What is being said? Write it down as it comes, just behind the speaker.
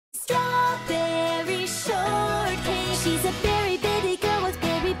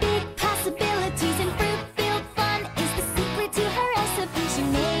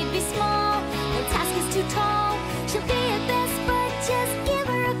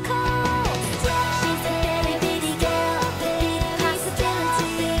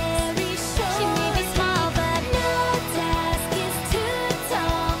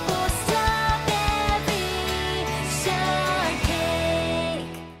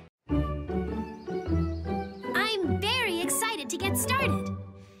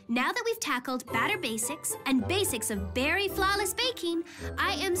now that we've tackled batter basics and basics of berry flawless baking,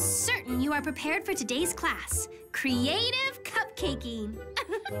 I am certain you are prepared for today's class, creative cupcaking.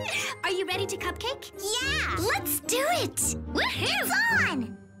 Are you ready to cupcake? Yeah! Let's do it! Woohoo! It's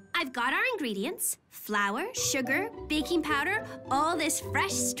on! I've got our ingredients: flour, sugar, baking powder, all this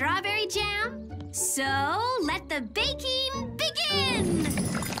fresh strawberry jam. So, let the baking begin!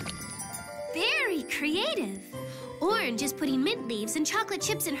 Very creative. Orange is putting mint leaves and chocolate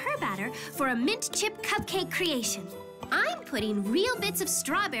chips in her batter for a mint chip cupcake creation. I'm putting real bits of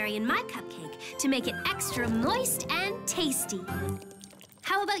strawberry in my cupcake to make it extra moist and tasty.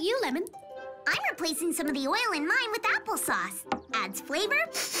 How about you, Lemon? I'm replacing some of the oil in mine with applesauce. Adds flavor,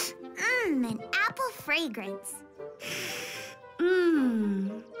 and apple fragrance.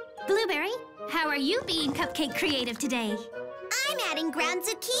 Blueberry, how are you being cupcake creative today? I'm adding ground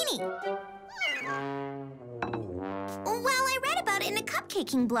zucchini. Well, I read about it in a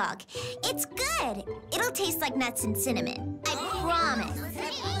cupcaking blog. It's good. It'll taste like nuts and cinnamon. I promise.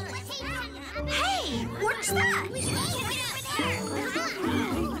 Hey, what's that?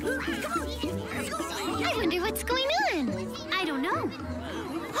 I wonder what's going on. I don't know.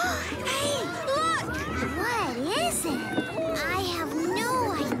 Hey, look! What is it? I have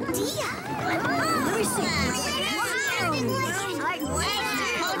no idea. Let me see.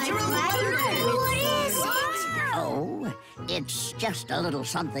 What is it? Oh, it's just a little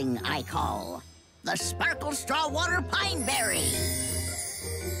something I call the Sparkle Straw Water Pineberry.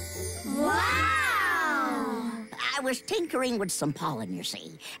 Wow! I was tinkering with some pollen, you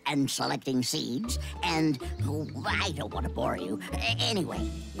see, and selecting seeds, and I don't want to bore you. Anyway,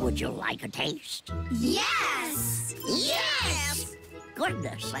 would you like a taste? Yes! Yes!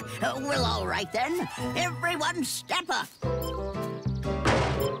 Goodness. Well, all right then. Everyone step up.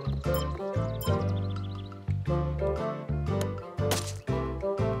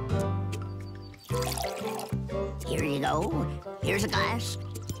 Here you go. Here's a glass.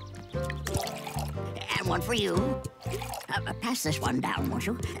 And one for you. Pass this one down, won't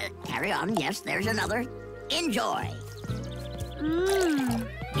you? Carry on. Yes, there's another. Enjoy.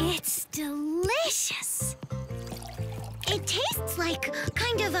 It's delicious. It tastes like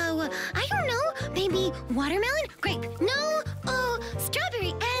kind of a, I don't know, maybe watermelon, grape, no,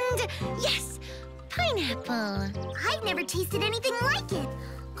 strawberry, and yes, pineapple. I've never tasted anything like it.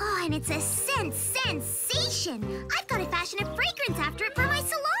 Oh, and it's a sensation. I've got to fashion a fragrance after it for my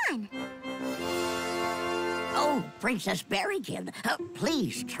salon. Oh, Princess Berrykin,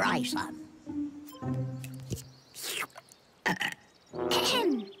 please try some.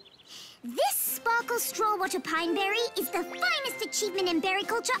 This Sparkle Straw Water Pineberry is the finest achievement in berry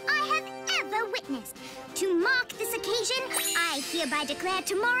culture I have ever witnessed. To mark this occasion, I hereby declare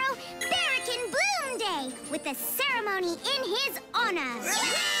tomorrow Berrykin Bloom Day with a ceremony in his honor.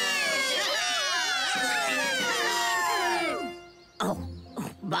 Oh,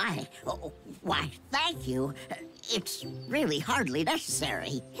 my. Oh, why, thank you. It's really hardly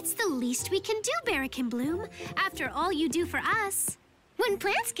necessary. It's the least we can do, Berrykin Bloom, after all you do for us. When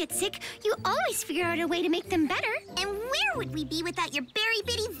plants get sick, you always figure out a way to make them better. And where would we be without your Berry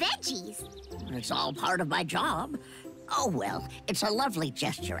Bitty veggies? It's all part of my job. Oh, well, it's a lovely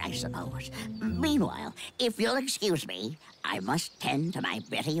gesture, I suppose. Meanwhile, if you'll excuse me, I must tend to my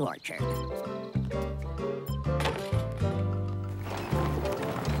Bitty orchard.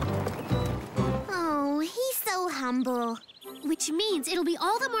 Oh, he's so humble. Which means it'll be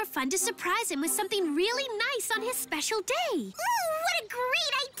all the more fun to surprise him with something really nice on his special day. Ooh, what a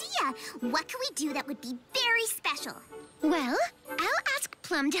great idea! What can we do that would be very special? Well, I'll ask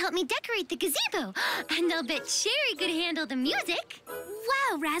Plum to help me decorate the gazebo. And I'll bet Sherry could handle the music.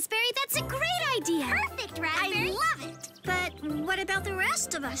 Wow, Raspberry, that's a great idea. Perfect, Raspberry. I love it. But what about the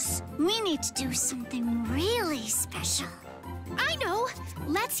rest of us? We need to do something really special. I know.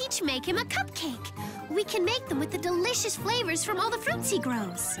 Let's each make him a cupcake. We can make them with the delicious flavors from all the fruits he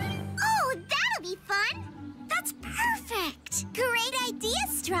grows. Oh, that'll be fun. That's perfect. Great idea,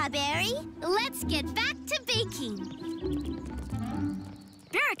 Strawberry. Let's get back to baking.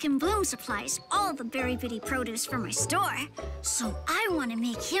 Berrykin Bloom supplies all the Berry Bitty produce for my store, so I want to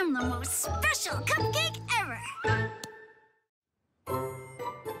make him the most special cupcake ever.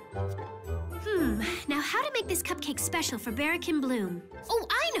 Now how to make this cupcake special for Berrykin Bloom? Oh,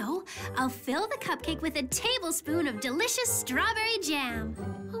 I know! I'll fill the cupcake with a tablespoon of delicious strawberry jam.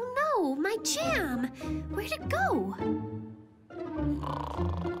 Oh no, my jam! Where'd it go?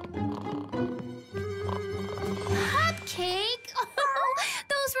 Pupcake! Oh,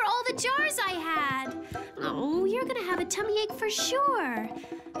 those were all the jars I had. Oh, you're gonna have a tummy ache for sure.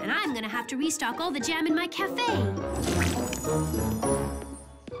 And I'm gonna have to restock all the jam in my cafe.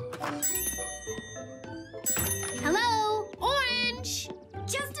 Hello, Orange.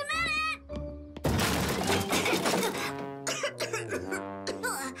 Just a minute.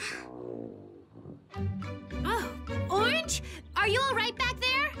 Oh, Orange, are you all right back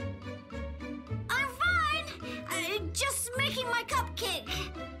there? I'm fine. Just making my cupcake.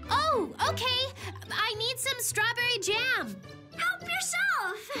 Oh, okay. I need some strawberry jam. Help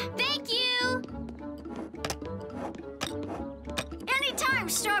yourself. Thank you. Anytime,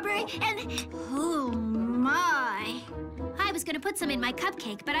 Strawberry. And oh my. I was gonna put some in my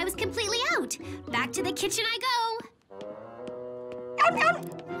cupcake, but I was completely out. Back to the kitchen I go.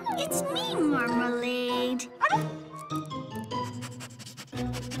 It's me, Marmalade.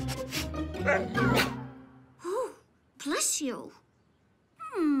 Oh, bless you.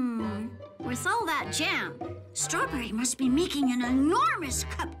 With all that jam, Strawberry must be making an enormous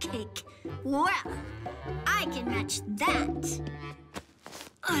cupcake. Well, I can match that.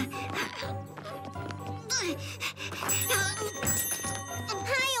 Hi,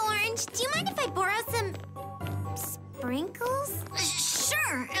 Orange. Do you mind if I borrow some sprinkles?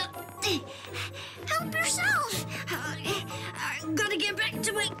 Sure. Help yourself. Gotta get back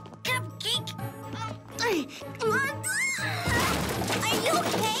to my cupcake. Come on. Are you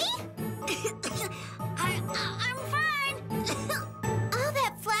okay? I'm fine. All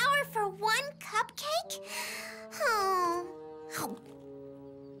that flour for one cupcake? Oh.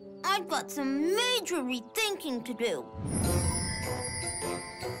 I've got some major rethinking to do.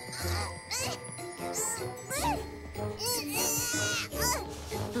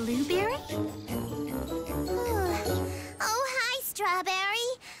 Blueberry? Oh, hi, Strawberry.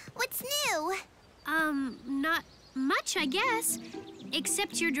 What's new? Not much, I guess.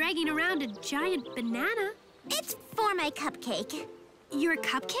 Except you're dragging around a giant banana. It's for my cupcake. Your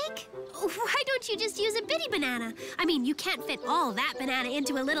cupcake? Why don't you just use a bitty banana? I mean, you can't fit all that banana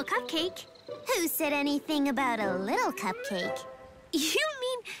into a little cupcake. Who said anything about a little cupcake? You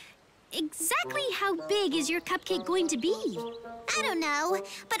mean, exactly how big is your cupcake going to be? I don't know,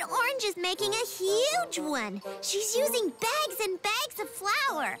 but Orange is making a huge one. She's using bags and bags of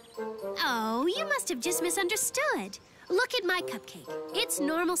flour. Oh, you must have just misunderstood. Look at my cupcake. It's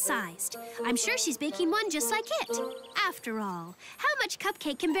normal-sized. I'm sure she's baking one just like it. After all, how much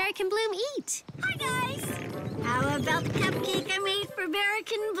cupcake can Berry Bloom eat? Hi, guys. How about the cupcake I made for Berry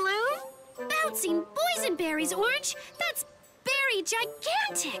Bloom? Bouncing boysenberries, Orange. That's very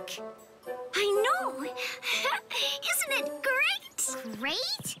gigantic. I know. Isn't it great?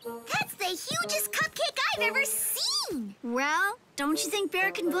 Great? That's the hugest cupcake I've ever seen. Well, don't you think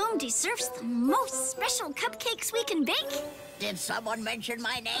Berry Bloom deserves the most special cupcakes we can bake? Did someone mention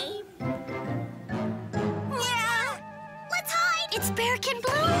my name? Yeah. Let's hide. It's Berry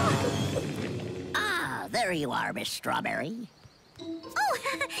Bloom. Ah, there you are, Miss Strawberry. Oh,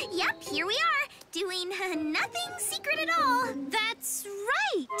 yep, here we are. Doing nothing secret at all. That's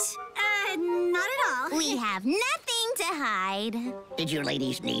right. Not at all. We have nothing to hide. Did you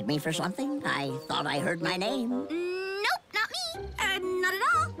ladies need me for something? I thought I heard my name. Nope, not me. Not at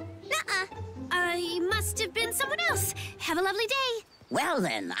all. Nuh-uh. I must have been someone else. Have a lovely day. Well,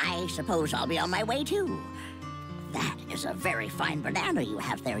 then, I suppose I'll be on my way, too. That is a very fine banana you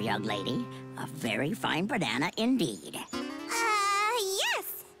have there, young lady. A very fine banana indeed.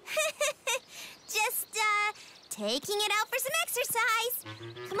 Yes. Just, taking it out for some exercise.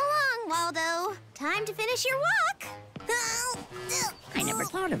 Come along, Waldo. Time to finish your walk. I never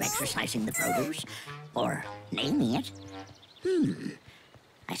thought of exercising the produce, or naming it.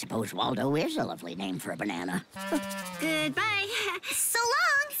 I suppose Waldo is a lovely name for a banana. Goodbye. So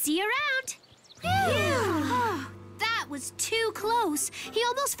long. See you around. Oh, that was too close. He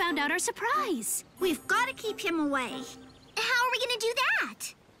almost found out our surprise. We've got to keep him away. How are we gonna do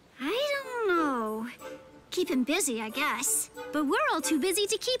that? I don't know. Keep him busy, I guess. But we're all too busy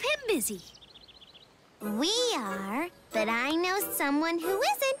to keep him busy. We are, but I know someone who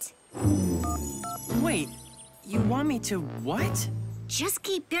isn't. Wait, you want me to what? Just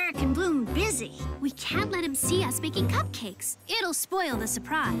keep Berry Bloom busy. We can't let him see us making cupcakes. It'll spoil the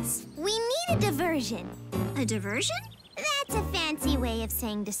surprise. We need a diversion. A diversion? That's a fancy way of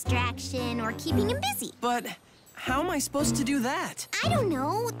saying distraction or keeping him busy. But how am I supposed to do that? I don't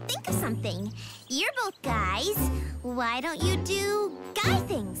know. Think of something. You're both guys. Why don't you do guy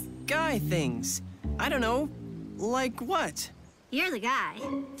things? Guy things. I don't know. Like what? You're the guy.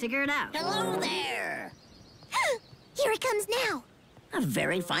 Figure it out. Hello there. Here he comes now. A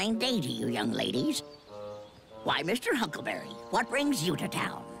very fine day to you, young ladies. Why, Mr. Huckleberry, what brings you to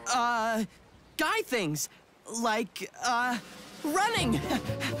town? Guy things. Like, running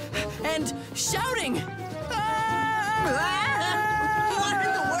and shouting. What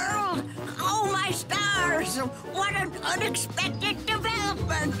in the world goodness! What an unexpected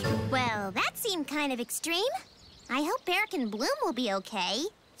development! Well, that seemed kind of extreme. I hope Eric and Bloom will be okay.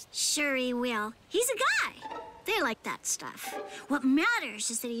 Sure he will. He's a guy. They like that stuff. What matters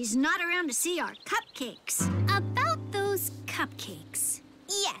is that he's not around to see our cupcakes. About those cupcakes.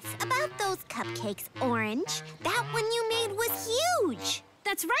 Yes, about those cupcakes, Orange. That one you made was huge.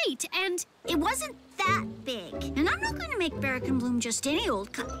 That's right, and It wasn't that big. And I'm not going to make Berry and Bloom just any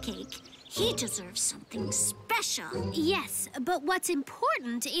old cupcake. He deserves something special. yes, but what's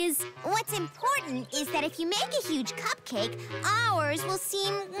important is... What's important is that if you make a huge cupcake, ours will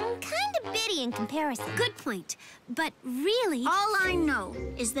seem kind of bitty in comparison. Good point, but really... All I know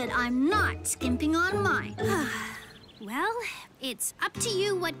is that I'm not skimping on mine. Well, it's up to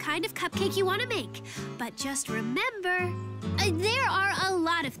you what kind of cupcake you want to make. But just remember, there are a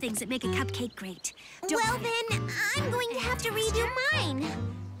lot of things that make a cupcake great. Well, then, I'm going to have to redo mine.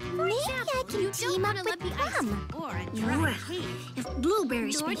 Maybe I can team up with Plum. Or a Well, dry cake. if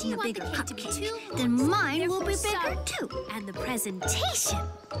Blueberry's Nor do making you a want the bigger cake to be cupcake, too then moist, mine will be therefore bigger soft. too. And the presentation.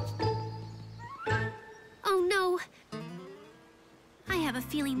 Oh, no. I have a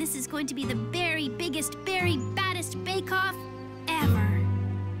feeling this is going to be the very biggest, very baddest bake-off ever.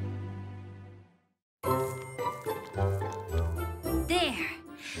 There.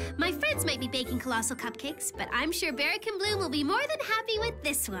 My friends might be baking colossal cupcakes, but I'm sure Berry and Bloom will be more than happy with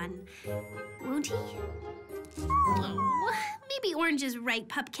this one. Won't he? Oh, maybe Orange is right,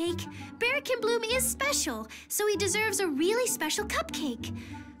 Pupcake. Berry and Bloom is special, so he deserves a really special cupcake.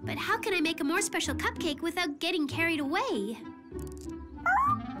 But how can I make a more special cupcake without getting carried away?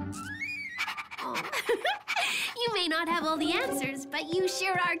 Oh. You may not have all the answers, but you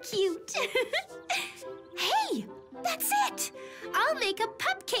sure are cute. Hey, that's it! I'll make a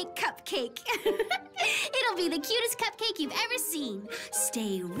Pupcake cupcake. It'll be the cutest cupcake you've ever seen.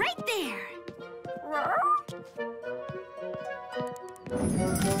 Stay right there.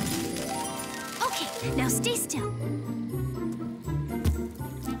 Okay, now stay still.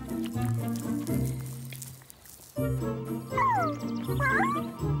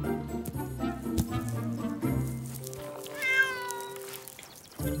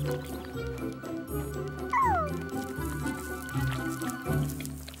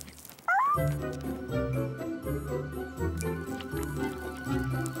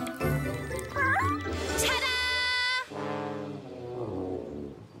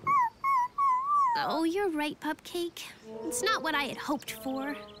 Oh, you're right, Pupcake. It's not what I had hoped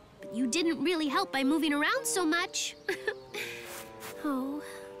for. But you didn't really help by moving around so much. Oh,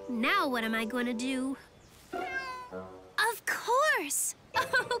 now what am I going to do? Of course!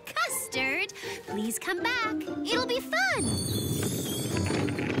 Oh, Custard, please come back. It'll be fun.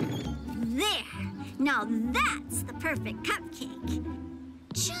 There. Now that's the perfect cupcake.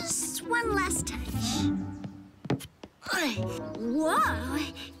 Just one last touch. Whoa!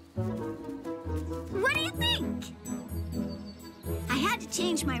 What do you think? I had to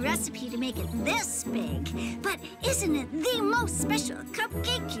change my recipe to make it this big, but isn't it the most special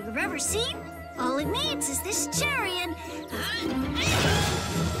cupcake you've ever seen? All it needs is this cherry and...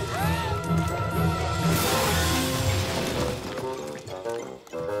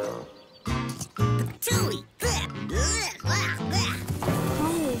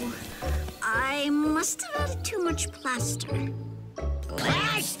 Oh, I must have added too much plaster.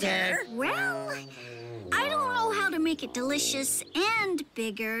 Plaster? Well, I don't know how to make it delicious and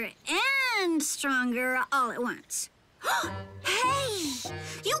bigger and stronger all at once. Hey,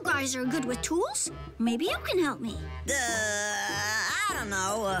 you guys are good with tools. Maybe you can help me. I don't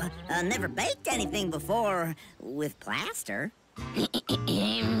know. Never baked anything before with plaster.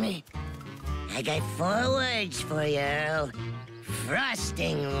 I got 4 words for you.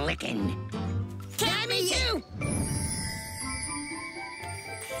 Frosting licking. Tommy, you!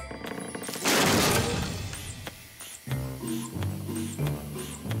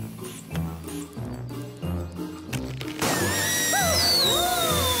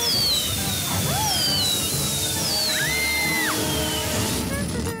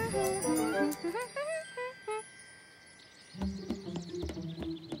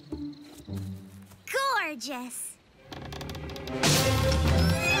 Gorgeous.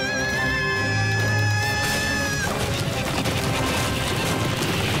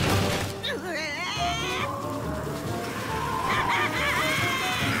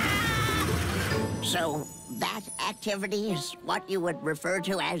 So that activity is what you would refer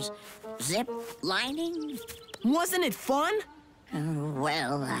to as zip lining? Wasn't it fun?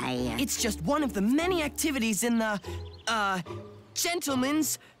 Well, It's just one of the many activities in the,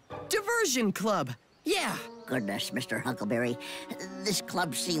 Gentlemen's Diversion Club. Yeah. Goodness, Mr. Huckleberry, this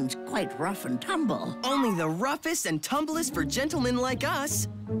club seems quite rough and tumble. Only the roughest and tumblest for gentlemen like us.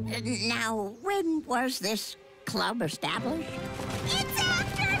 Now, when was this club established? It's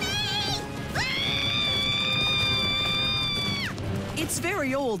after me! It's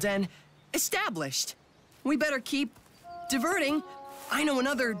very old and established. We better keep diverting. I know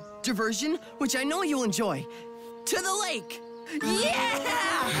another diversion, which I know you'll enjoy. To the lake!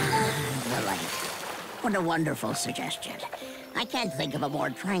 Yeah! The lake. What a wonderful suggestion. I can't think of a more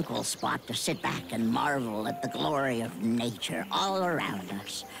tranquil spot to sit back and marvel at the glory of nature all around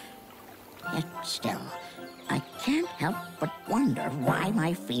us. Yet still, I can't help but wonder why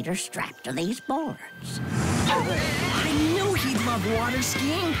my feet are strapped to these boards. I knew he'd love water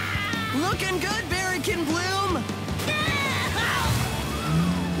skiing. Looking good, Berry Bloom!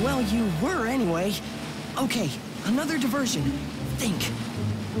 Well, you were anyway. Okay, another diversion. Think.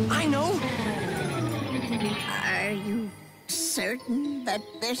 I know. Are you certain that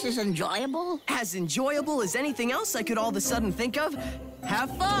this is enjoyable? As enjoyable as anything else I could all of a sudden think of.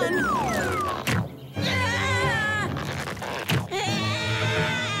 Have fun!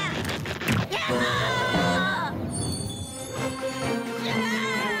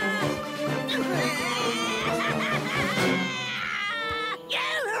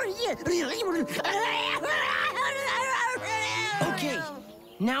 Okay,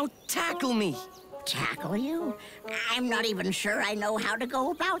 now tackle me. Tackle you? I'm not even sure I know how to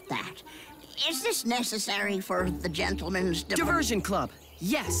go about that. Is this necessary for the gentleman's Diversion club.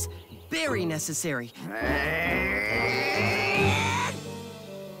 Yes, very necessary.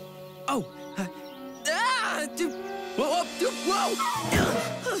 Oh. Whoa.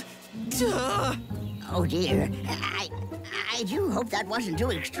 Oh dear. I do hope that wasn't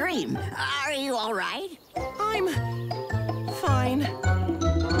too extreme. Are you all right? I'm fine.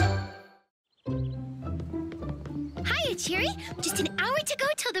 Hiya, Cherry. Just an hour to go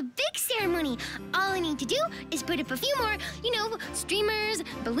till the big ceremony. All I need to do is put up a few more, streamers,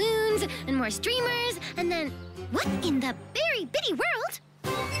 balloons, and more streamers, and then... What in the Berry Bitty world?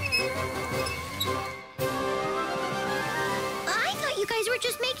 I thought you guys were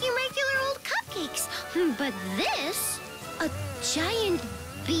just making regular old cupcakes. But this... A giant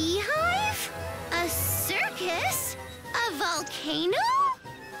beehive? A circus? A volcano?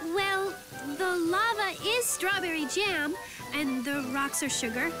 Well, the lava is strawberry jam, and the rocks are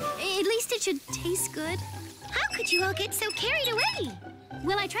sugar. At least it should taste good. How could you all get so carried away?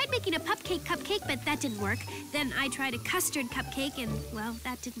 Well, I tried making a cupcake, but that didn't work. Then I tried a custard cupcake, and, well,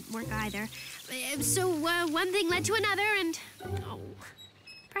 that didn't work either. So one thing led to another, and,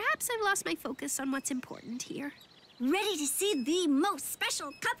 perhaps I've lost my focus on what's important here. Ready to see the most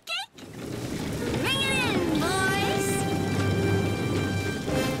special cupcake? Bring it in, boys!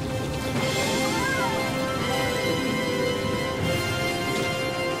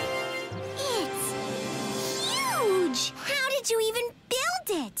 It's huge! How did you even build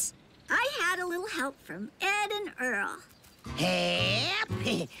it? I had a little help from Ed and Earl. Yep.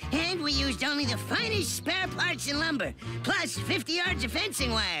 And we used only the finest spare parts and lumber, plus 50 yards of fencing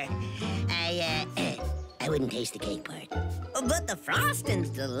wire. I wouldn't taste the cake part. But the frosting's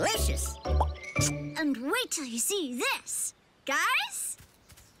delicious. And wait till you see this. Guys?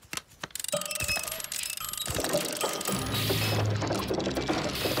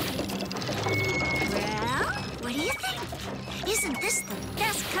 Well, what do you think? Isn't this the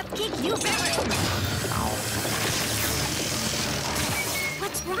best cupcake you've ever...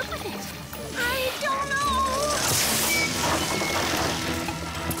 What's wrong with it? I don't know.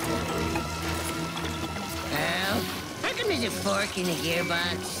 Al, how come there's a fork in the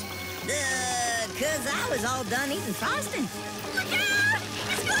gearbox? 'Cause I was all done eating frosting. Look out!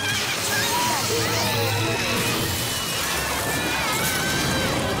 It's going out of control!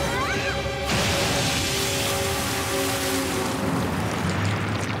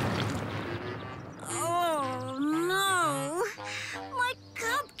 Oh, no. My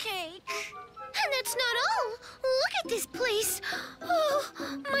cupcake. And that's not all. Look at this place. Oh,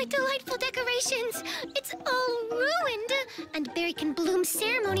 my delightful decorations. It's all ruined. And Berry Bloom's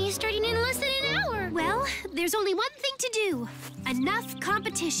ceremony is starting in less than an hour. Well, there's only one thing to do. Enough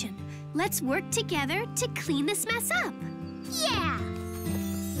competition. Let's work together to clean this mess up. Yeah.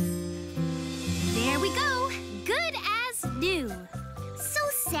 There we go. Good as new. So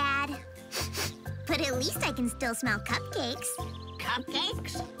sad. But at least I can still smell cupcakes.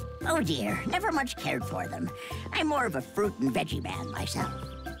 Cupcakes? Oh dear, never much cared for them. I'm more of a fruit and veggie man myself.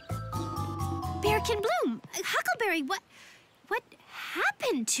 Berry Bloom, Huckleberry, what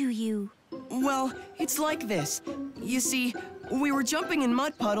happened to you? Well, it's like this. You see, We were jumping in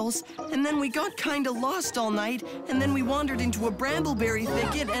mud puddles, and then we got kinda lost all night, and then we wandered into a brambleberry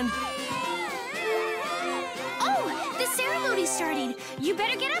thicket, and... Oh, the ceremony's starting. You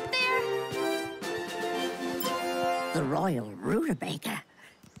better get up there. The royal rutabaga.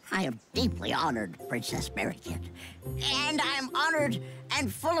 I am deeply honored, Princess Berrykit. And I'm honored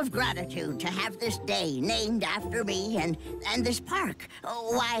and full of gratitude to have this day named after me and this park.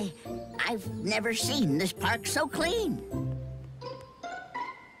 Oh, why, I've never seen this park so clean.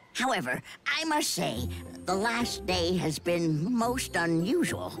 However, I must say, the last day has been most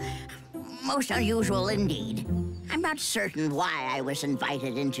unusual. Most unusual indeed. I'm not certain why I was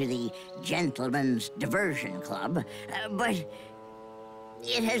invited into the Gentlemen's Diversion Club, but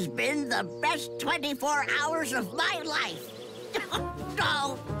it has been the best 24 hours of my life.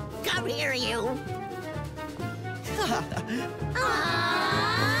 Oh, come here, you.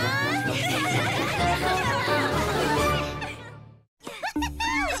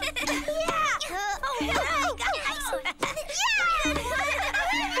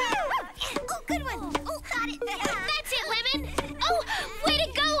 Good one. Oh, got it. That's it, Lemon. Oh, way to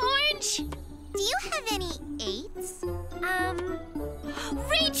go, Orange. Do you have any 8s?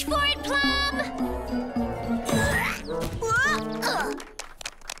 Reach for it, Plum.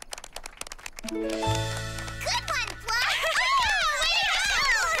 Good one, Plum.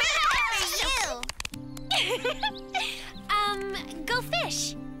 Go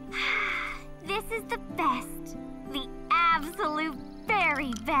fish. This is the best. The absolute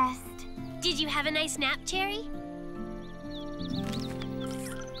very best. Did you have a nice nap, Cherry?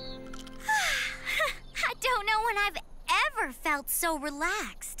 I don't know when I've ever felt so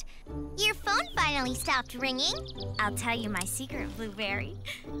relaxed. Your phone finally stopped ringing. I'll tell you my secret, Blueberry.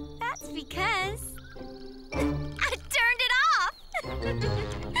 That's because I turned it off.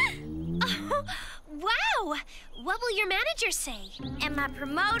 Oh, wow! What will your manager say? And my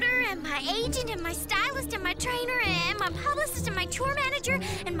promoter, and my agent, and my stylist, and my trainer, and my publicist, and my tour manager,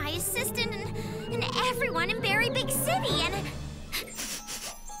 and my assistant, and everyone in Berry Big City, and...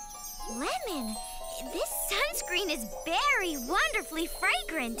 Lemon, this sunscreen is very wonderfully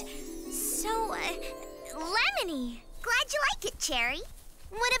fragrant. So, lemony. Glad you like it, Cherry.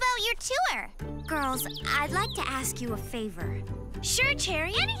 What about your tour? Girls, I'd like to ask you a favor. Sure,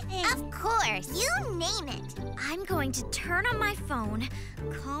 Cherry, anything. Of course. You name it. I'm going to turn on my phone,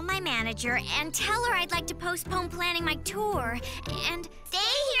 call my manager, and tell her I'd like to postpone planning my tour, and...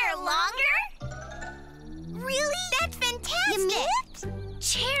 Stay here longer? Really? That's fantastic. You mean it?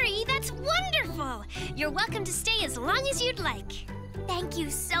 Cherry, that's wonderful. You're welcome to stay as long as you'd like. Thank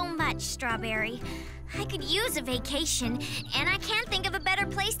you so much, Strawberry. I could use a vacation, and I can't think of a better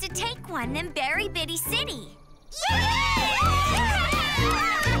place to take one than Berry Bitty City.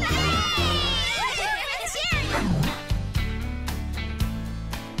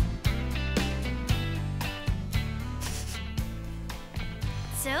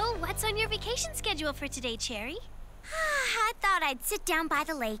 So, what's on your vacation schedule for today, Cherry? I thought I'd sit down by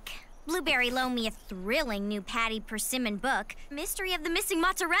the lake. Blueberry loaned me a thrilling new Patty Persimmon book, Mystery of the Missing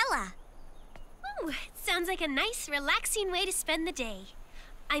Mozzarella. Ooh, sounds like a nice, relaxing way to spend the day.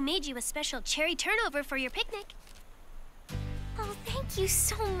 I made you a special cherry turnover for your picnic. Oh, thank you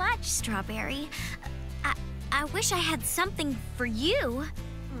so much, Strawberry. I wish I had something for you.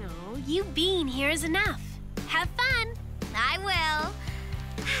 No, you being here is enough. Have fun. I will.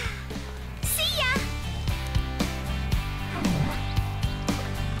 See ya!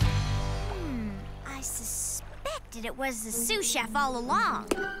 I suspected it was the sous chef all along.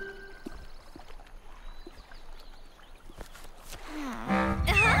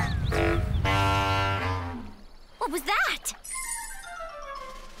 What was that?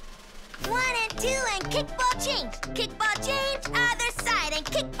 1 and 2 and kickball change. Kickball change, other side and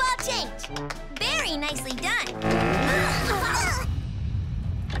kickball change. Very nicely done.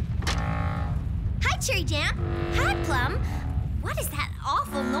 Hi, Cherry Jam. Hi, Plum. What is that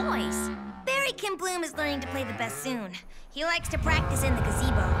awful noise? Berry Bloom is learning to play the bassoon. He likes to practice in the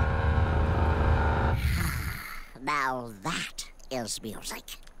gazebo. Now that is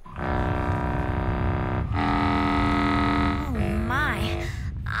music. Oh, my.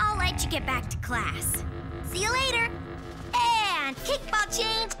 I'll let you get back to class. See you later. And kickball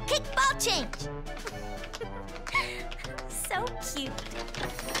change, kickball change. So cute.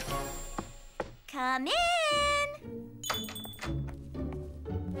 Come in.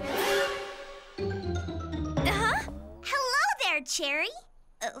 Hello there, Cherry.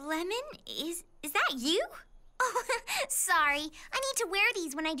 Lemon, is that you? Oh, sorry. I need to wear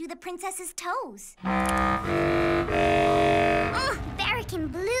these when I do the princess's toes. Barrick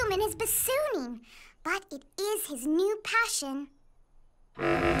and Bloom and his bassooning. but it is his new passion.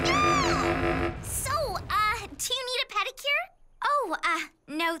 So, do you need a pedicure? Oh,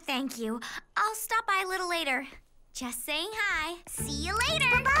 no thank you. I'll stop by a little later. Just saying hi. See you later.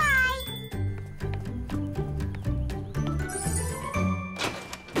 Bye-bye.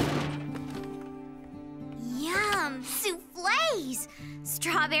 Yum, soufflés!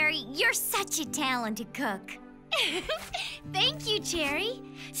 Strawberry, you're such a talented cook. Thank you, Cherry.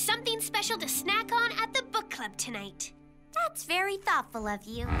 Something special to snack on at the book club tonight. That's very thoughtful of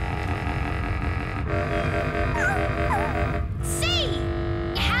you. Say,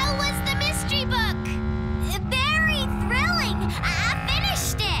 how was the mystery book? Very thrilling. I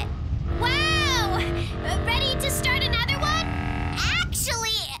finished it. Wow! Ready to start another one?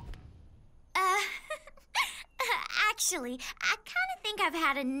 Actually, I kind of think I've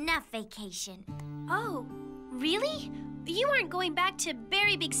had enough vacation. Oh, really? You aren't going back to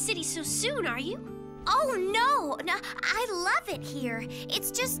Berry Big City so soon, are you? Oh, no, I love it here.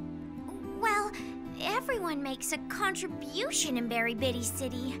 It's just, well, everyone makes a contribution in Berry Bitty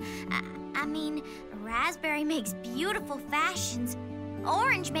City. I mean, Raspberry makes beautiful fashions.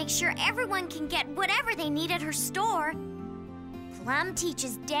 Orange makes sure everyone can get whatever they need at her store. Plum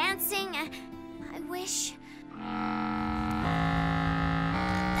teaches dancing. I wish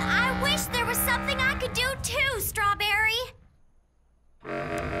there was something I could do too, Strawberry.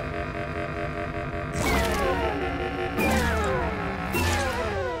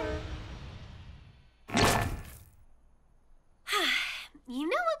 You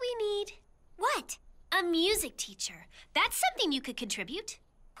know what we need? What? A music teacher. That's something you could contribute.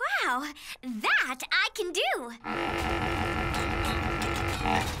 Wow, that I can do.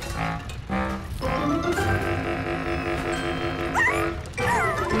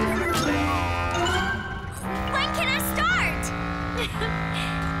 When can I start?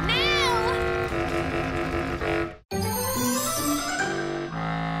 Now!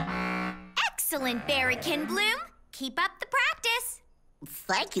 Excellent, Berrykin Bloom. Keep up the practice.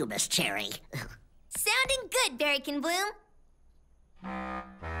 Thank you, Miss Cherry. Sounding good, Berrykin Bloom.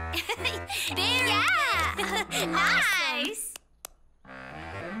 Yeah! Nice!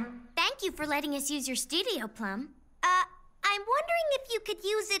 Thank you for letting us use your studio, Plum. I'm wondering if you could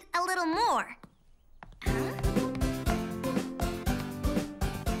use it a little more. We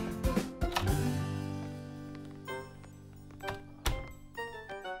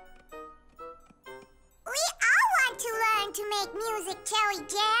all want to learn to make music, Cherry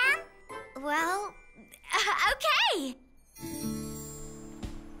Jam. Well, okay.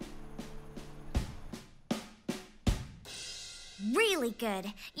 Really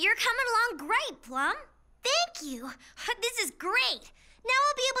good. You're coming along great, Plum. Thank you. This is great. Now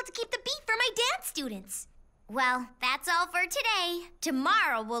I'll be able to keep the beat for my dance students. Well, that's all for today.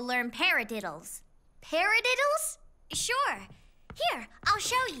 Tomorrow we'll learn paradiddles. Paradiddles? Sure. Here, I'll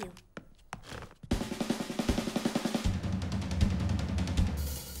show you.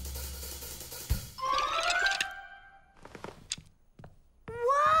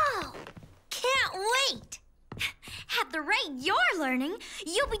 Whoa! Can't wait! At the rate you're learning,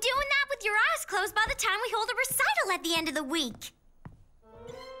 you'll be doing that with your eyes closed by the time we hold a recital at the end of the week.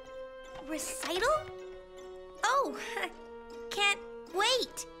 Recital? Oh, can't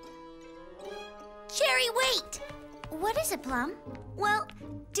wait. Cherry, wait! What is it, Plum? Well,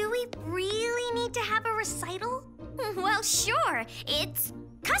 do we really need to have a recital? Well, sure. It's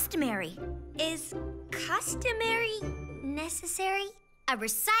customary. Is customary necessary? A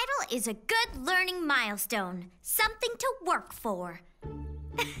recital is a good learning milestone, something to work for.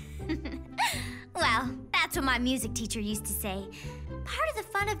 Well, that's what my music teacher used to say. Part of the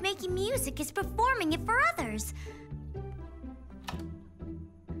fun of making music is performing it for others.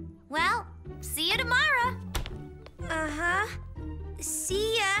 Well, see you tomorrow. Uh-huh.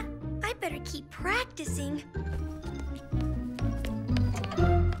 See ya. I better keep practicing.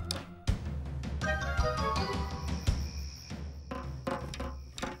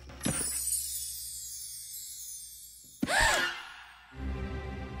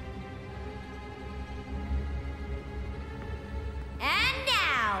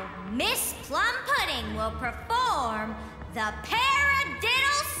 Miss Plum Pudding will perform the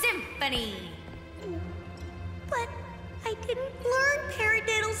Paradiddle Symphony. But I didn't learn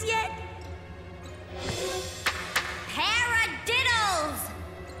paradiddles yet. Paradiddles!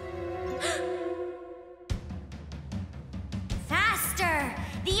 Faster!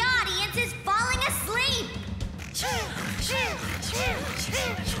 The audience is falling asleep!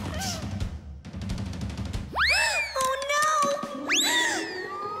 Oh no!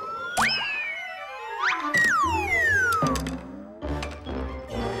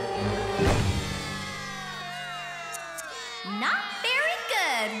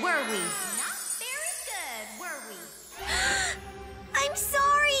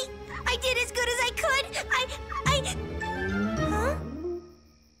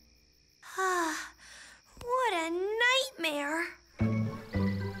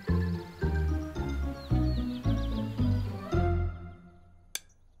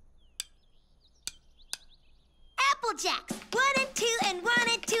 jacks. 1 and 2 and 1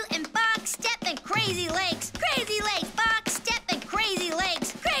 and 2 and box, step and crazy legs. Crazy legs, box, step and crazy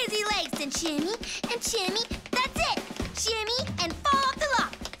legs. Crazy legs and shimmy and shimmy. That's it. Shimmy and fall off the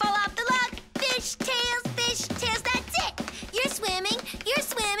log. Fall off the log. Fish tails, that's it. You're swimming,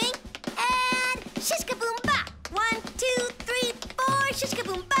 and shish kaboom ba. 1, 2, 3, 4, shish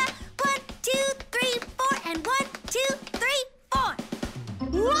kaboom ba. 1, 2, 3, 4, and 1, 2, 3, 4.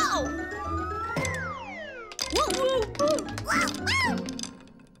 Whoa! Woo, woo, woo. Woo, woo.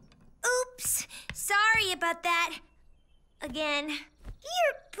 Oops, sorry about that. Again.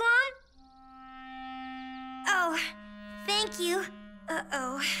 Here, Plum. Oh, thank you.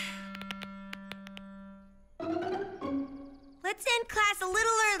 Uh-oh. Let's end class a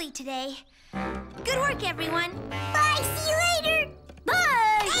little early today. Good work, everyone. Bye, see you later.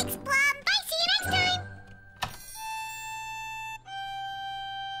 Bye. Thanks, Plum. Bye, see you next time.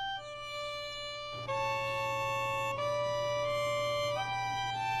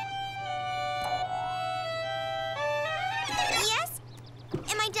 Yes?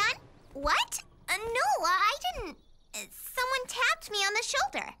 Am I done? What? No, I didn't. Someone tapped me on the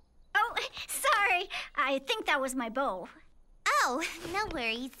shoulder. Oh, sorry. I think that was my bow. Oh, no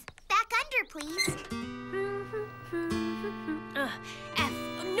worries. Back under, please. F.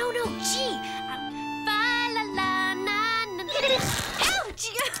 No, G. Fa la la na na. Ouch!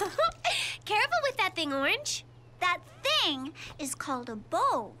 Careful with that thing, Orange. That thing is called a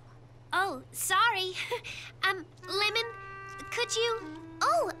bow. Oh, sorry. Lemon, could you?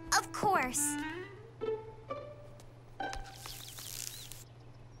 Oh, of course.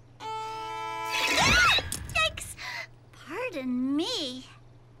 Yikes! Pardon me.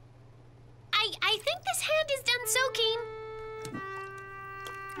 I think this hand is done soaking.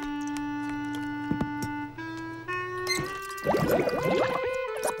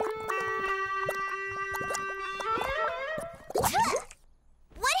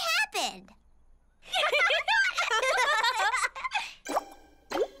 What happened?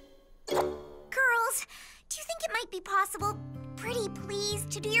 Girls, do you think it might be possible, pretty please,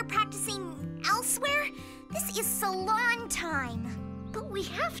 to do your practicing elsewhere? This is salon time. But we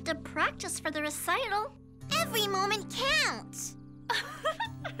have to practice for the recital. Every moment counts.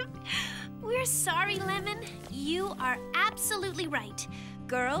 We're sorry, Lemon. You are absolutely right.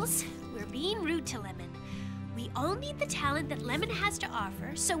 Girls, we're being rude to Lemon. We all need the talent that Lemon has to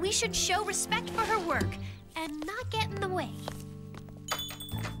offer, so we should show respect for her work and not get in the way.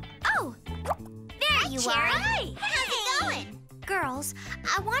 Oh, there you are. Hi. How's it going? Girls,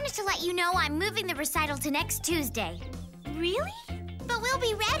 I wanted to let you know I'm moving the recital to next Tuesday. Really? But we'll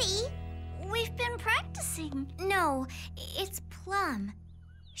be ready. We've been practicing. No, it's Plum.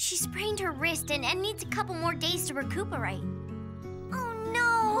 She sprained her wrist and needs a couple more days to recuperate. Oh,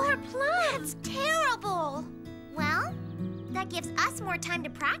 no. Poor Plum. That's terrible. Well, that gives us more time to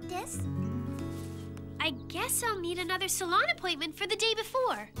practice. I guess I'll need another salon appointment for the day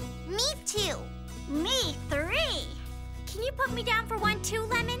before. Me too. Me 3. Can you put me down for 1 too,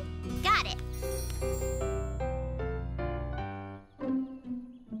 Lemon? Got it.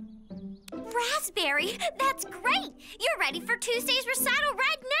 Raspberry, that's great. You're ready for Tuesday's recital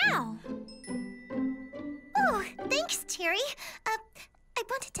right now. Oh, thanks, Terry. I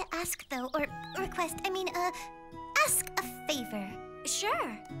wanted to ask, though, or request, ask a favor.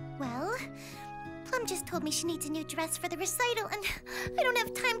 Sure. Well, Plum just told me she needs a new dress for the recital, and I don't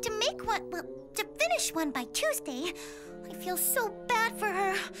have time to make one, well, to finish one by Tuesday. I feel so bad for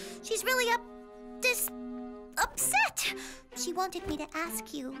her. She's really upset. She wanted me to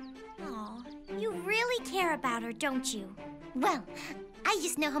ask you. Oh, you really care about her, don't you? Well, I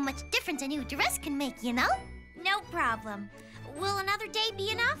just know how much difference a new dress can make, you know? No problem. Will another day be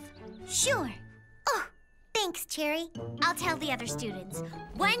enough? Sure. Oh, thanks, Cherry. I'll tell the other students.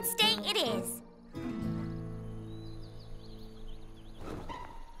 Wednesday it is.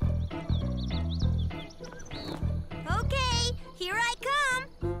 Okay, here I come.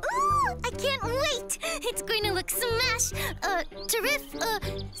 Ooh, I can't wait. It's going to look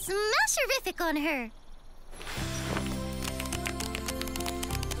smasherific on her.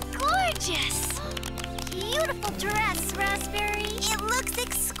 Gorgeous. Beautiful dress, Raspberry. It looks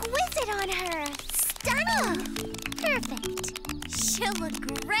exquisite on her. Stunning. Perfect. She'll look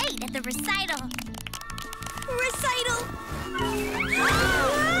great at the recital.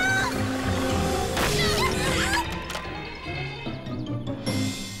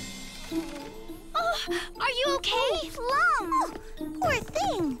 Are you okay? Plum! Poor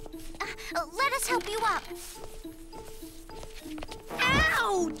thing. Let us help you up.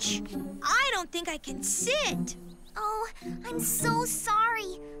 Ouch! I don't think I can sit. Oh, I'm so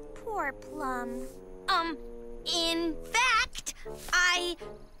sorry. Poor Plum. In fact, I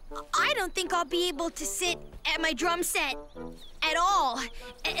don't think I'll be able to sit at my drum set at all.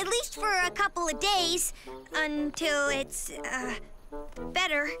 At least for a couple of days, until it's,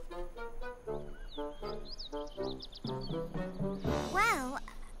 better. Well,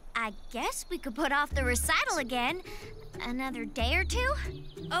 I guess we could put off the recital again. Another day or two?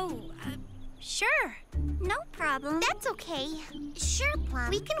 Oh, sure. No problem. That's okay. Sure, Plum.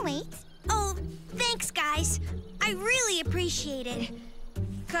 We can wait. Oh, thanks, guys. I really appreciate it.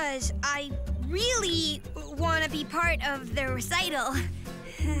 'Cause I really want to be part of the recital.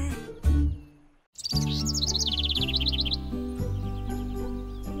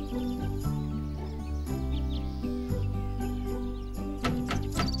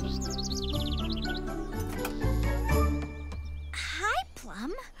 Hi,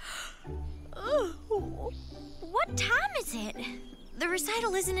 Plum. Oh, what time is it? The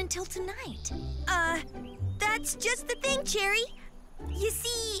recital isn't until tonight. That's just the thing, Cherry. You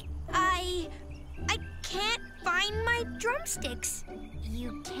see, I can't find my drumsticks.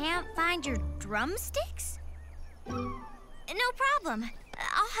 You can't find your drumsticks? No problem.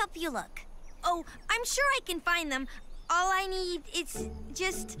 I'll help you look. Oh, I'm sure I can find them. All I need is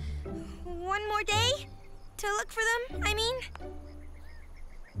just one more day to look for them, I mean.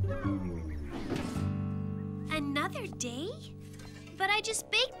 Another day? But I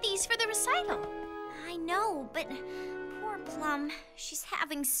just baked these for the recital. I know, but poor Plum, she's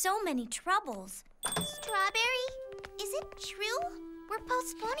having so many troubles. Strawberry, is it true? We're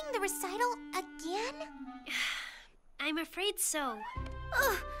postponing the recital again? I'm afraid so.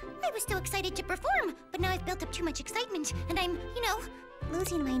 Ugh, I was so excited to perform, but now I've built up too much excitement, and I'm,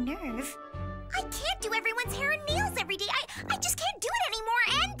 losing my nerve. I can't do everyone's hair and nails every day. I just can't do it anymore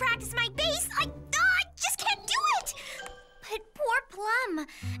and practice my bass. I just can't do it. But poor Plum,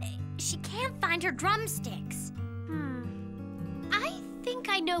 she can't find her drumsticks. I think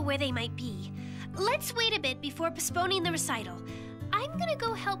I know where they might be. Let's wait a bit before postponing the recital. I'm gonna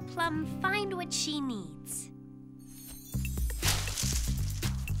go help Plum find what she needs.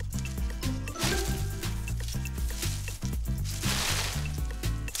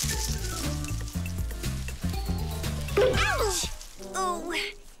 Ouch! Oh,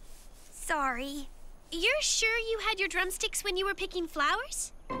 sorry. You're sure you had your drumsticks when you were picking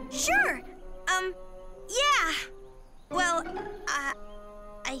flowers? Sure. Yeah. Well,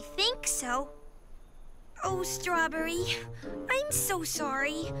 I think so. Oh, Strawberry, I'm so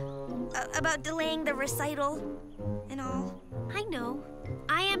sorry about delaying the recital and all. I know.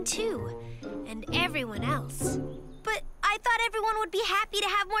 I am too. And everyone else. But I thought everyone would be happy to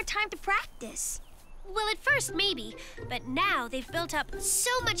have more time to practice. Well, at first, maybe. But now they've built up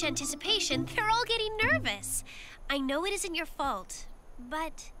so much anticipation, they're all getting nervous. I know it isn't your fault,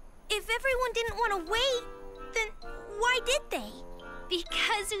 but... If everyone didn't want to wait, then why did they?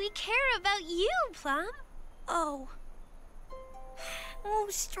 Because we care about you, Plum. Oh. Oh,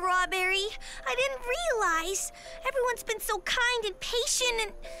 Strawberry, I didn't realize. Everyone's been so kind and patient,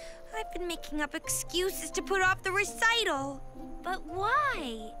 and I've been making up excuses to put off the recital. But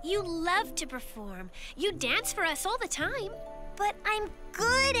why? You love to perform. You dance for us all the time. But I'm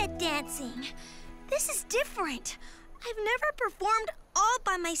good at dancing. This is different. I've never performed all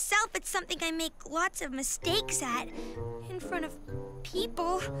by myself. It's something I make lots of mistakes at. In front of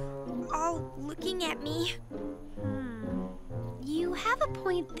people, all looking at me. You have a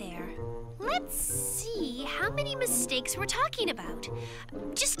point there. Let's see how many mistakes we're talking about.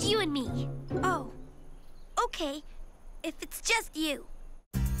 Just you and me. Oh, okay. If it's just you.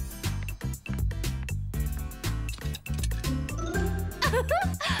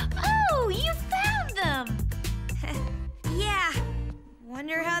 Oh, you found them! Yeah.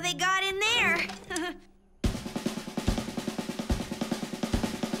 Wonder how they got in there.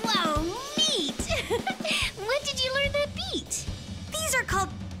 Whoa, neat! When did you learn that beat? These are called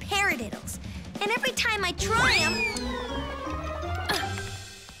paradiddles. And every time I try them,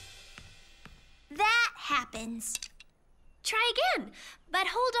 that happens. Try again, but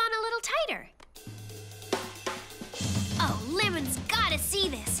hold on a little tighter. Oh, Lemon's gotta see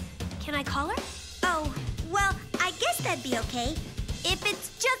this. Can I call her? Oh, well, I guess that'd be okay. If it's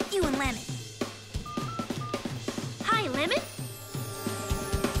just you and Lemon. Hi, Lemon.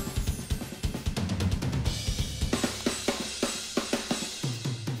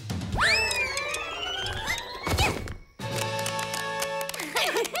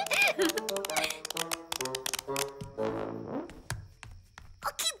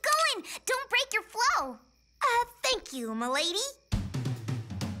 Oh, keep going! Don't break your flow! Thank you, m'lady.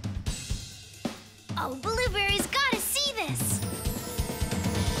 Oh, Blueberry's gotta see this.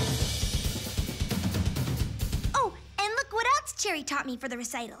 Cherry taught me for the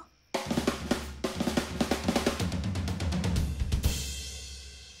recital.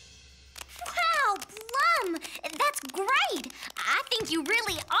 Wow, Plum! That's great! I think you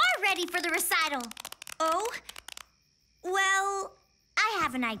really are ready for the recital. Oh? Well, I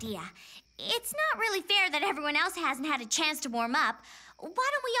have an idea. It's not really fair that everyone else hasn't had a chance to warm up. Why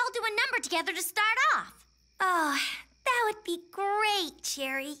don't we all do a number together to start off? Oh, that would be great,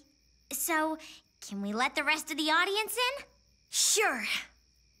 Cherry. So, can we let the rest of the audience in? Sure.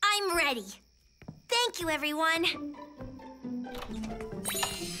 I'm ready. Thank you, everyone.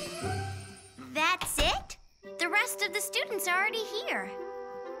 That's it? The rest of the students are already here.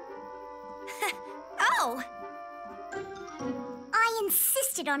 Oh! I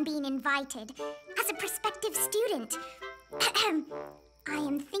insisted on being invited as a prospective student. I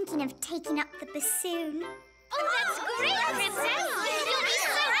am thinking of taking up the bassoon. Oh, that's great, Princess! You'll be so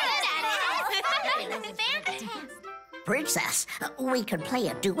good at it! Fantastic! Princess, we could play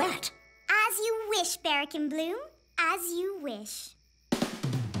a duet. As you wish, Barrack and Bloom. As you wish.